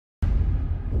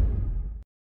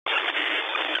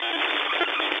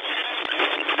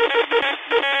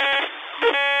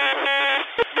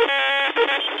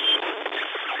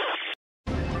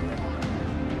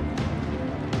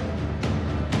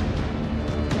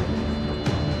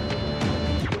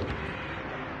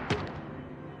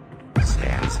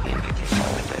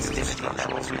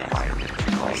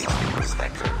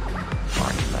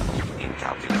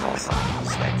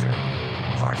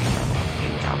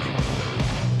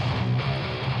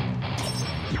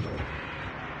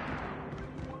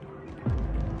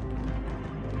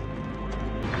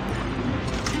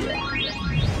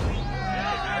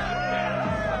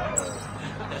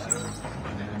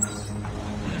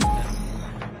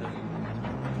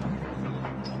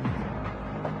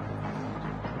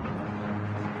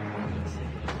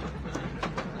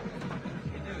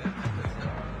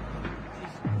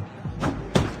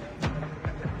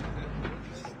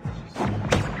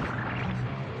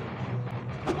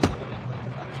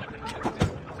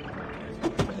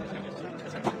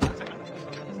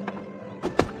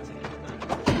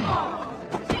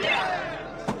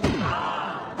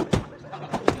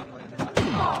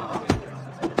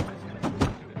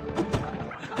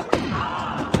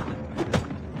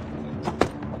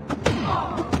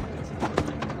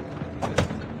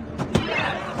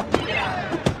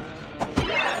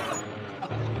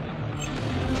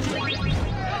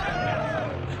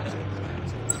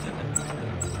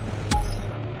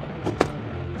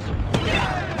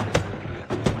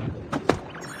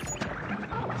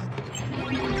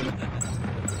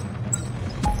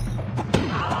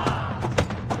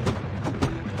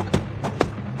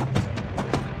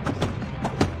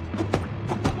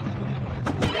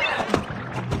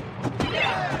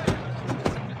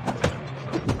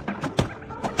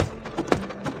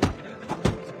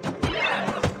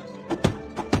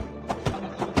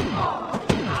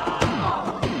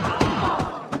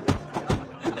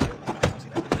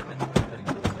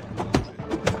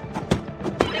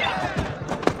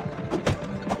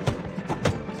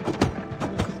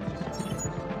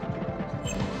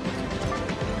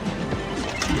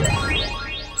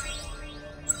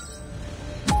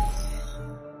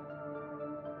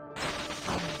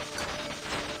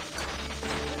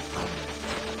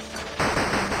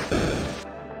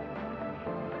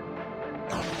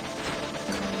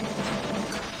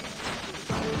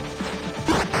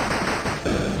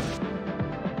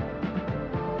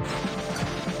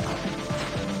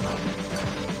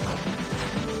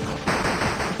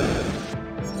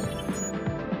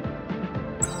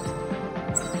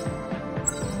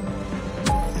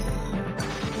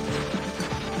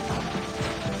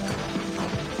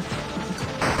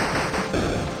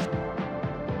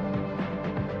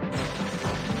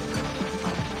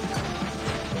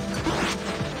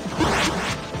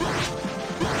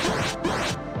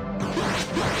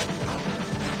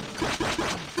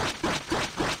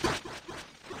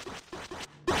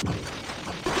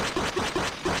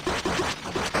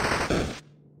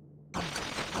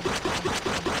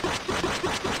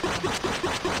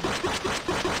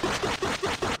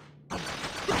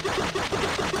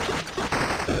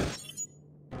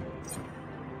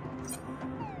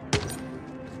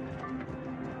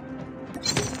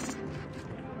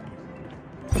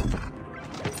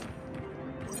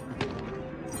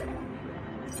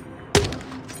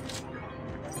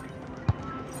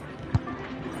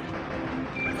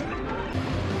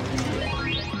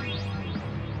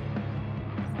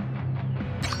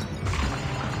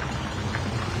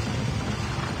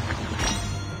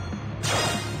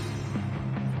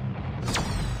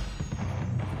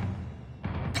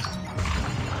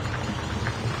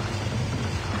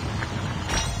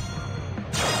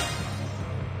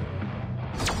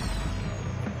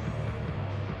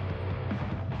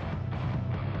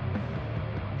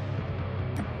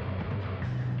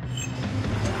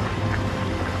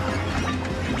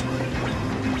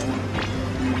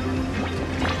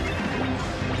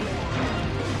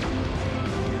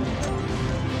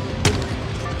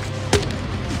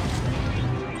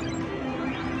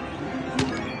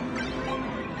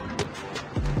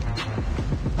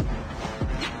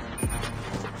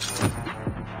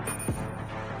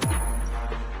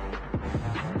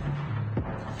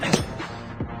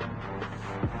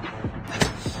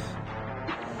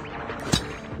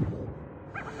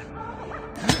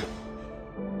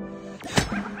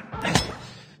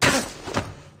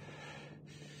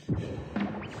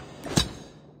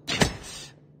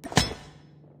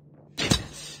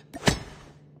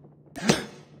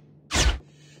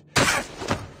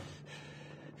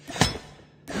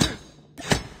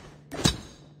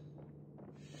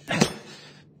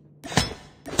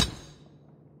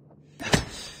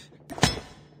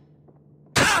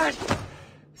God!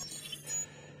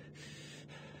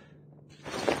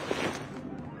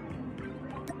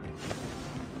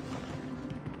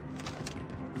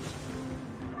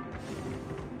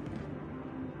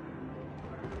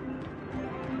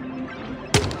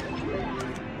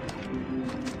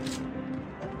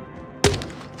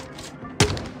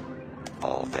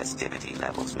 All festivity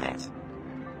levels met.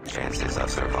 Chances of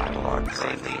survival are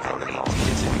safety protocol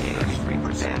disengaged.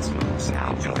 Represents moves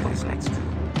now. Join us next to.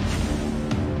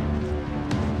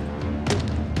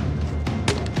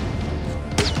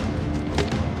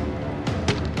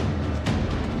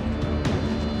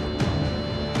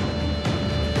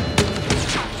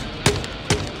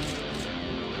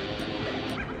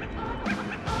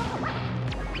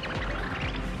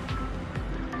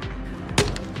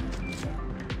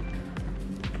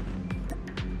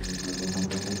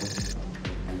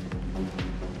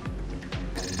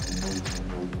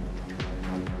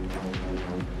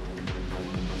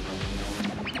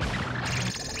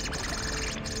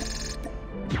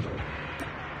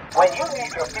 When you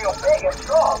need to feel big and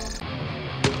strong.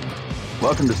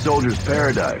 Welcome to Soldier's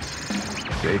Paradise.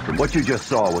 Okay, from what you just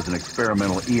saw was an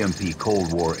experimental EMP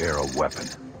Cold War era weapon.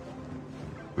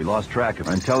 We lost track of it.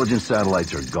 Our intelligence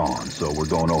satellites are gone, so we're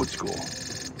going old school.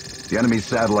 The enemy's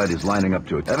satellite is lining up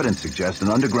to it. Evidence suggests an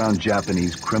underground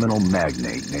Japanese criminal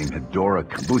magnate named Hedora.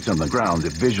 Boots on the ground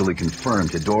that visually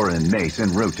confirmed Hedora and Mace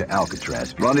en route to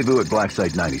Alcatraz. Rendezvous at Black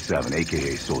Site 97,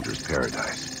 aka Soldier's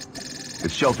Paradise.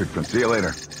 It's sheltered from. See you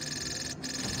later.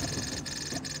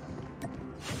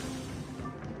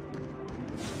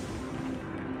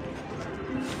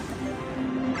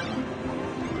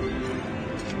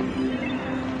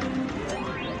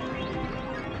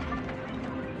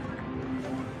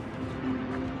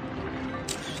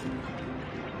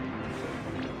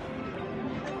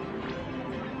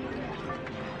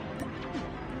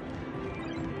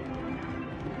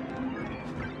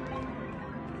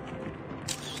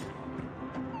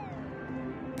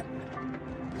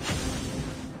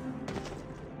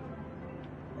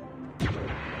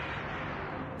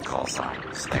 Call sign,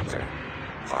 Spectre.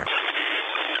 Far